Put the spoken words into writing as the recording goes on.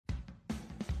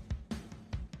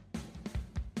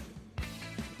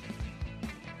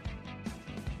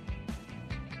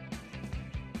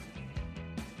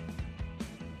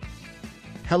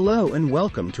Hello and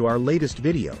welcome to our latest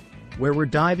video, where we're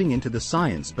diving into the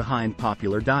science behind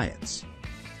popular diets.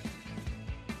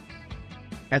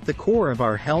 At the core of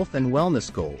our health and wellness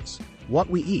goals, what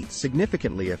we eat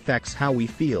significantly affects how we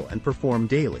feel and perform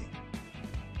daily.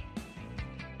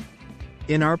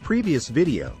 In our previous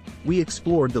video, we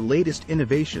explored the latest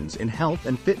innovations in health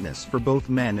and fitness for both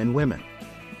men and women.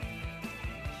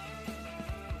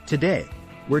 Today,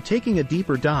 we're taking a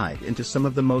deeper dive into some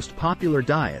of the most popular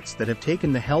diets that have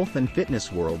taken the health and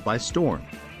fitness world by storm,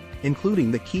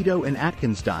 including the keto and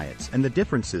Atkins diets and the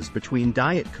differences between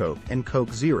Diet Coke and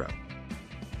Coke Zero.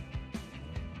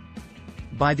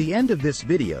 By the end of this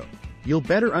video, you'll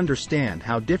better understand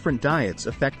how different diets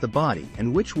affect the body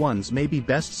and which ones may be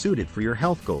best suited for your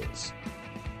health goals.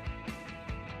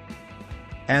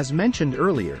 As mentioned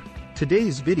earlier,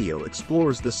 today's video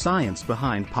explores the science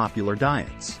behind popular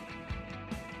diets.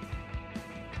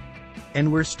 And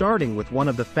we're starting with one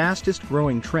of the fastest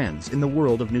growing trends in the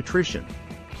world of nutrition: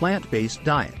 plant-based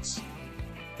diets.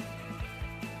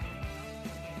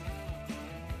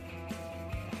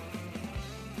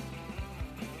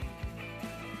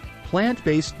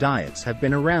 Plant-based diets have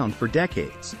been around for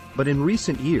decades, but in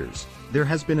recent years, there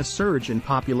has been a surge in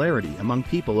popularity among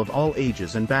people of all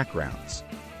ages and backgrounds.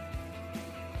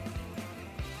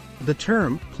 The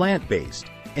term plant-based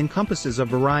encompasses a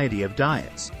variety of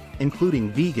diets,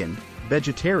 including vegan,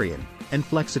 vegetarian, and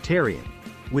flexitarian,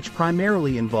 which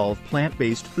primarily involve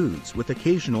plant-based foods with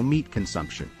occasional meat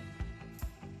consumption.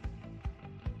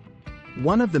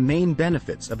 One of the main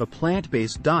benefits of a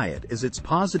plant-based diet is its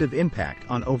positive impact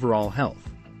on overall health.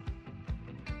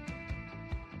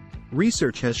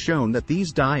 Research has shown that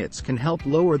these diets can help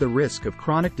lower the risk of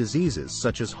chronic diseases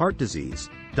such as heart disease,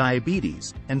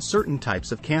 diabetes, and certain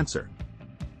types of cancer.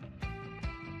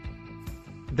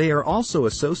 They are also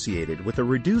associated with a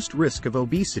reduced risk of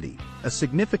obesity, a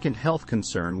significant health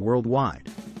concern worldwide.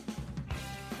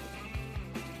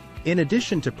 In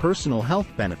addition to personal health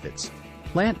benefits,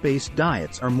 plant-based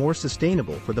diets are more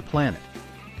sustainable for the planet.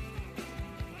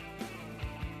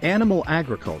 Animal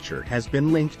agriculture has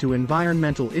been linked to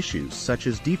environmental issues such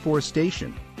as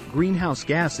deforestation, greenhouse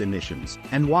gas emissions,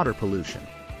 and water pollution.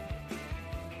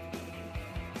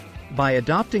 By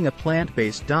adopting a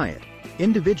plant-based diet,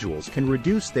 individuals can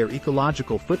reduce their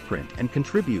ecological footprint and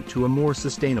contribute to a more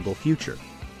sustainable future.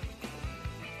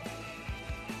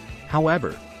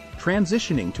 However,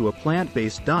 transitioning to a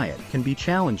plant-based diet can be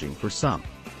challenging for some.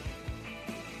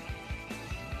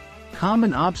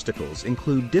 Common obstacles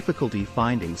include difficulty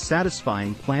finding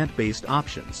satisfying plant-based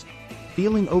options,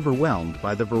 feeling overwhelmed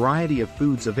by the variety of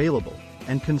foods available,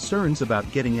 and concerns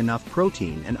about getting enough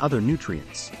protein and other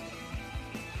nutrients.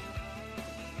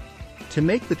 To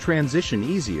make the transition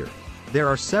easier, there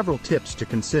are several tips to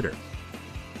consider.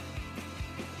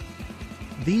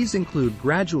 These include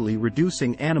gradually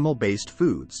reducing animal-based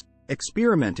foods,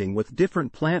 experimenting with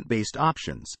different plant-based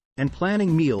options, and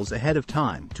planning meals ahead of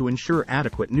time to ensure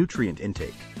adequate nutrient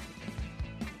intake.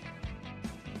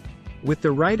 With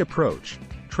the right approach,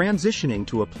 transitioning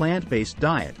to a plant-based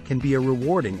diet can be a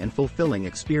rewarding and fulfilling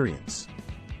experience.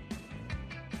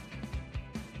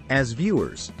 As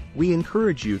viewers, we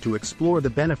encourage you to explore the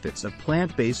benefits of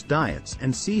plant-based diets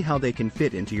and see how they can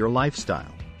fit into your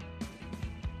lifestyle.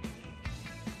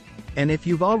 And if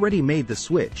you've already made the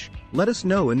switch, let us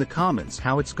know in the comments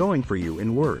how it's going for you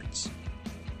in words.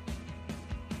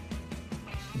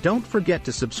 Don't forget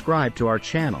to subscribe to our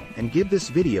channel and give this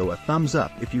video a thumbs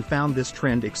up if you found this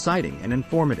trend exciting and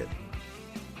informative.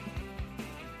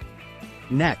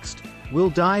 Next, we'll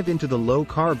dive into the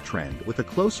low-carb trend with a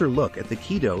closer look at the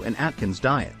keto and Atkins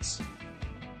diets.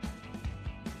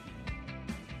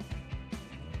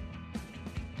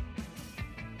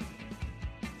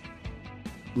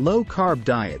 Low-carb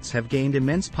diets have gained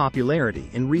immense popularity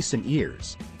in recent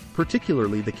years,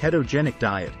 particularly the ketogenic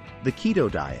diet, the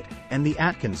keto diet, and the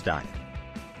Atkins diet.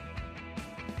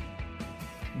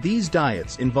 These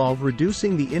diets involve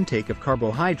reducing the intake of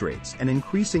carbohydrates and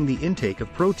increasing the intake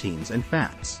of proteins and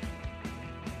fats.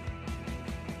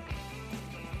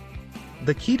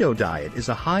 The keto diet is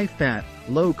a high-fat,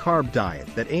 low-carb diet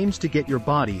that aims to get your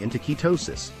body into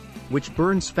ketosis, which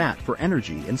burns fat for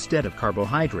energy instead of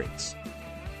carbohydrates.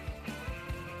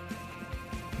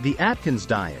 The Atkins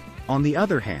diet, on the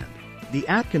other hand, the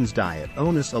Atkins diet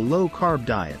owns a low-carb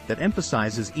diet that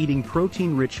emphasizes eating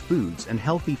protein-rich foods and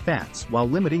healthy fats while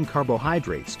limiting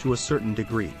carbohydrates to a certain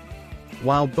degree.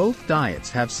 While both diets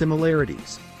have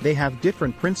similarities, they have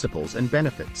different principles and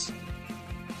benefits.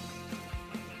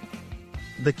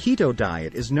 The keto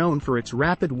diet is known for its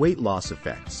rapid weight loss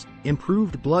effects,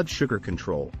 improved blood sugar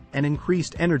control, and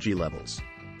increased energy levels.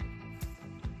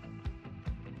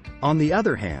 On the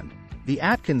other hand, the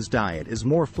Atkins diet is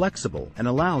more flexible and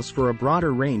allows for a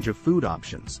broader range of food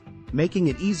options, making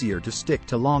it easier to stick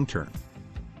to long-term.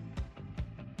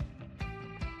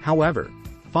 However,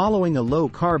 following a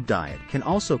low-carb diet can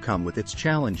also come with its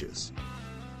challenges.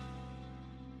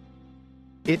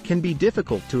 It can be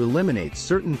difficult to eliminate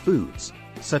certain foods,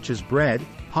 such as bread,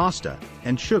 pasta,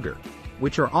 and sugar,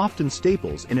 which are often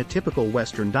staples in a typical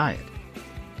Western diet.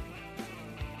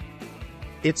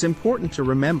 It's important to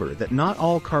remember that not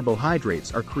all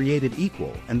carbohydrates are created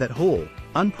equal and that whole,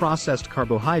 unprocessed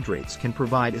carbohydrates can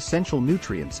provide essential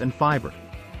nutrients and fiber.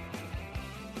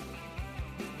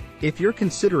 If you're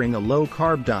considering a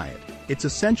low-carb diet, it's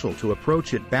essential to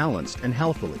approach it balanced and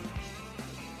healthily.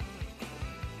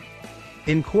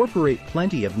 Incorporate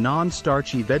plenty of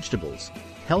non-starchy vegetables,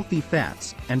 healthy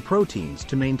fats, and proteins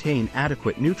to maintain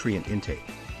adequate nutrient intake.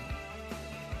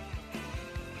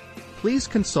 Please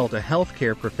consult a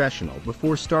healthcare professional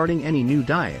before starting any new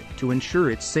diet to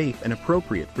ensure it's safe and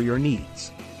appropriate for your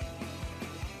needs.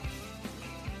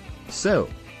 So,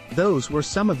 those were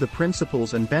some of the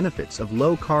principles and benefits of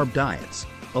low-carb diets,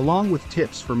 along with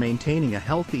tips for maintaining a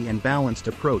healthy and balanced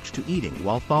approach to eating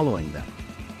while following them.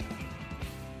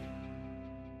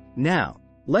 Now,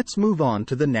 let's move on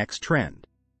to the next trend.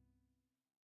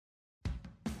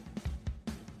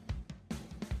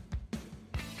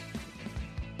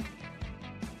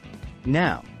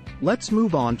 Now, let's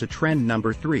move on to trend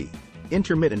number 3,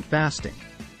 intermittent fasting.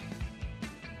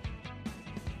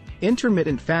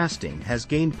 Intermittent fasting has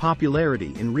gained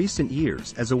popularity in recent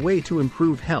years as a way to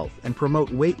improve health and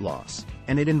promote weight loss,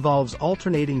 and it involves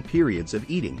alternating periods of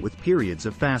eating with periods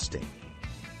of fasting.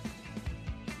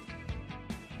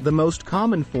 The most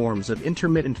common forms of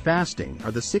intermittent fasting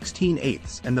are the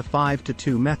 16/8 and the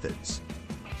 5-2 methods.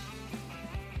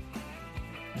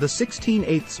 The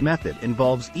 16/8 method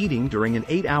involves eating during an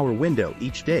 8-hour window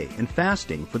each day and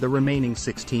fasting for the remaining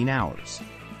 16 hours.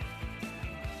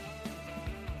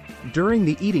 During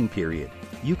the eating period,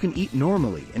 you can eat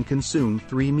normally and consume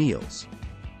 3 meals.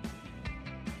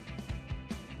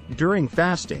 During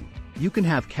fasting, you can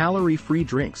have calorie-free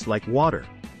drinks like water,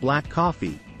 black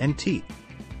coffee, and tea.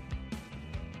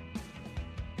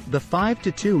 The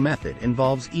 5-2 method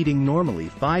involves eating normally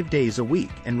 5 days a week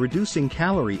and reducing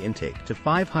calorie intake to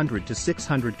 500 to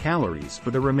 600 calories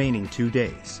for the remaining 2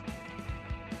 days.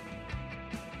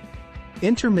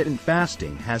 Intermittent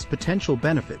fasting has potential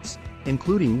benefits,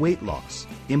 including weight loss,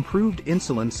 improved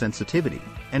insulin sensitivity,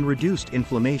 and reduced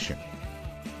inflammation.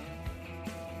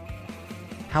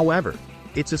 However,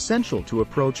 it's essential to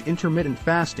approach intermittent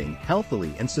fasting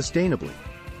healthily and sustainably.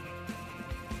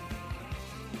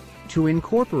 To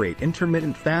incorporate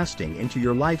intermittent fasting into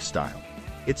your lifestyle,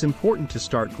 it's important to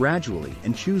start gradually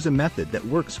and choose a method that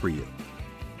works for you.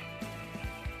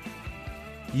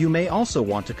 You may also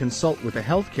want to consult with a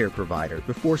healthcare provider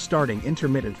before starting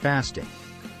intermittent fasting.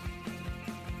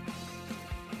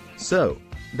 So,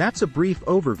 that's a brief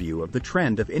overview of the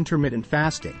trend of intermittent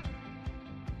fasting.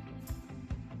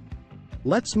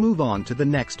 Let's move on to the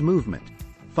next movement,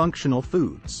 functional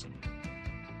foods.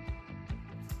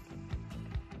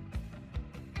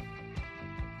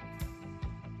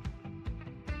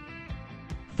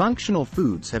 Functional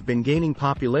foods have been gaining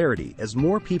popularity as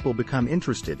more people become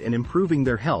interested in improving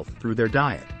their health through their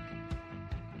diet.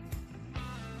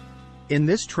 In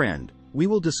this trend, we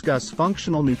will discuss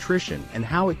functional nutrition and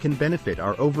how it can benefit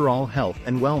our overall health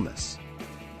and wellness.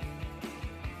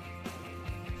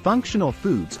 Functional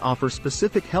foods offer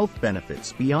specific health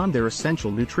benefits beyond their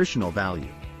essential nutritional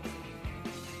value.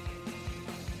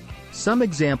 Some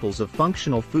examples of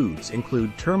functional foods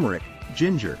include turmeric,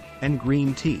 ginger, and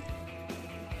green tea.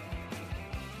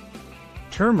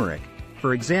 Turmeric,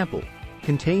 for example,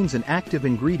 contains an active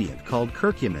ingredient called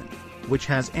curcumin, which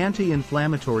has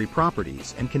anti-inflammatory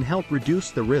properties and can help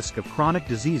reduce the risk of chronic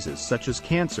diseases such as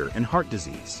cancer and heart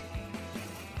disease.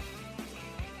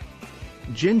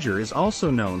 Ginger is also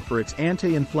known for its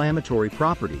anti-inflammatory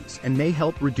properties and may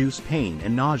help reduce pain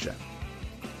and nausea.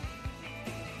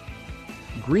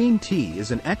 Green tea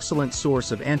is an excellent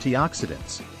source of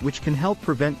antioxidants, which can help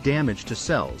prevent damage to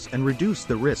cells and reduce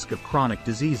the risk of chronic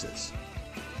diseases.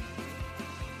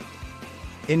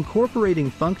 Incorporating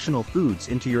functional foods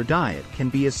into your diet can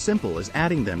be as simple as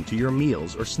adding them to your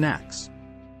meals or snacks.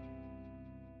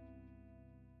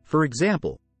 For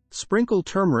example, sprinkle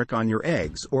turmeric on your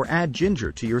eggs or add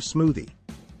ginger to your smoothie.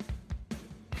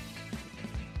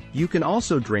 You can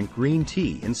also drink green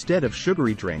tea instead of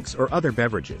sugary drinks or other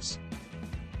beverages.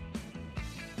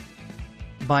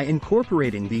 By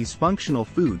incorporating these functional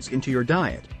foods into your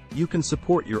diet, you can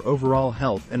support your overall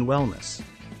health and wellness.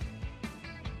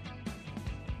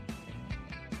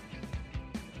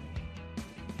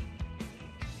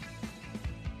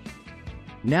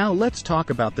 Now let's talk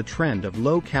about the trend of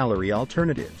low-calorie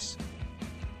alternatives.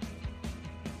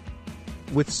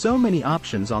 With so many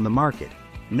options on the market,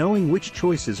 knowing which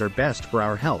choices are best for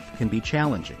our health can be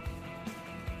challenging.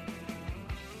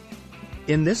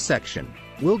 In this section,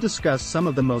 we'll discuss some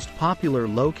of the most popular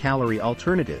low-calorie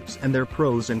alternatives and their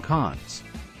pros and cons.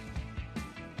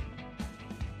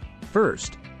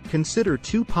 First, consider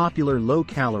two popular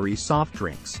low-calorie soft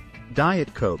drinks,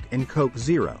 Diet Coke and Coke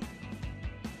Zero.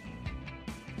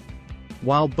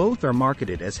 While both are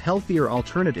marketed as healthier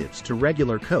alternatives to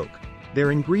regular Coke, their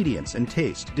ingredients and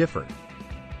taste differ.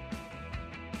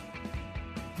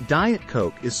 Diet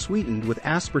Coke is sweetened with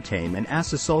aspartame and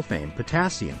acesulfame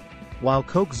potassium, while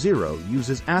Coke Zero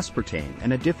uses aspartame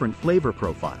and a different flavor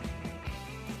profile.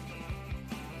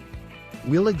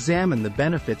 We'll examine the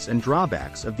benefits and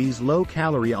drawbacks of these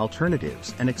low-calorie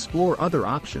alternatives and explore other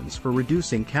options for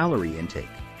reducing calorie intake.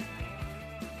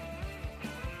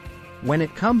 When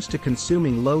it comes to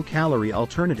consuming low-calorie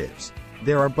alternatives,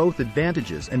 there are both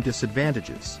advantages and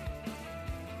disadvantages.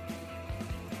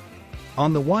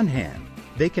 On the one hand,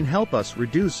 they can help us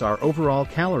reduce our overall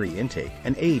calorie intake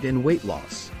and aid in weight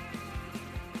loss.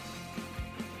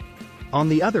 On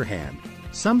the other hand,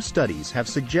 some studies have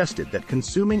suggested that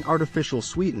consuming artificial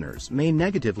sweeteners may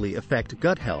negatively affect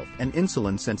gut health and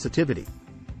insulin sensitivity.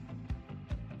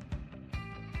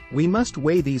 We must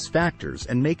weigh these factors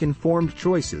and make informed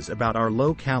choices about our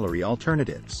low-calorie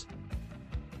alternatives.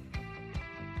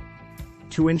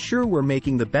 To ensure we're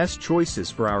making the best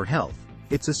choices for our health,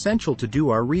 it's essential to do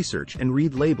our research and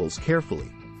read labels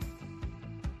carefully.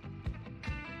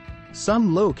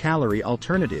 Some low-calorie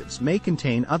alternatives may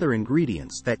contain other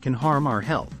ingredients that can harm our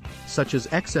health, such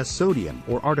as excess sodium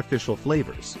or artificial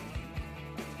flavors.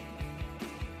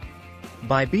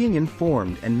 By being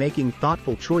informed and making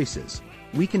thoughtful choices,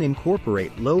 we can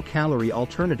incorporate low-calorie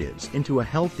alternatives into a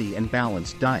healthy and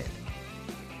balanced diet.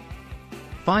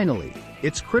 Finally,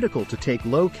 it's critical to take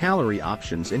low-calorie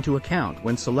options into account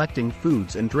when selecting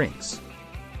foods and drinks.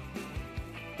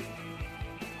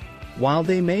 While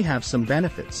they may have some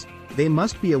benefits, they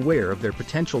must be aware of their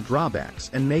potential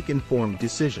drawbacks and make informed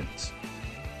decisions.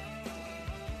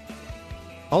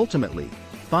 Ultimately,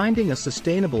 finding a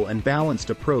sustainable and balanced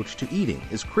approach to eating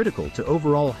is critical to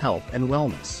overall health and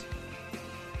wellness.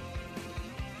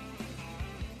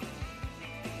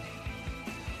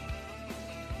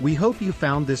 We hope you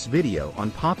found this video on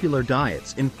popular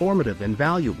diets informative and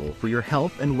valuable for your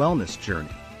health and wellness journey.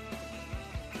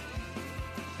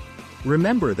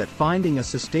 Remember that finding a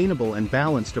sustainable and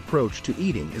balanced approach to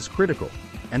eating is critical,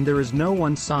 and there is no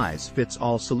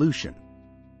one-size-fits-all solution.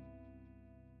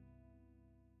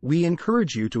 We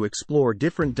encourage you to explore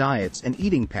different diets and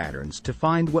eating patterns to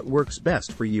find what works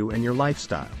best for you and your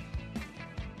lifestyle.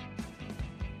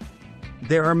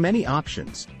 There are many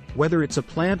options, whether it's a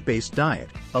plant-based diet,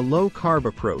 a low-carb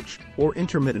approach, or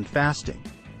intermittent fasting.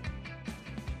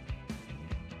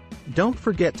 Don't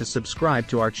forget to subscribe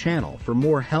to our channel for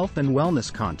more health and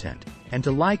wellness content, and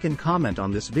to like and comment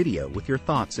on this video with your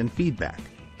thoughts and feedback.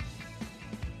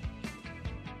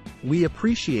 We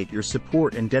appreciate your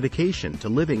support and dedication to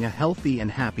living a healthy and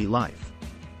happy life.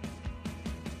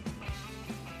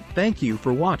 Thank you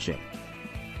for watching.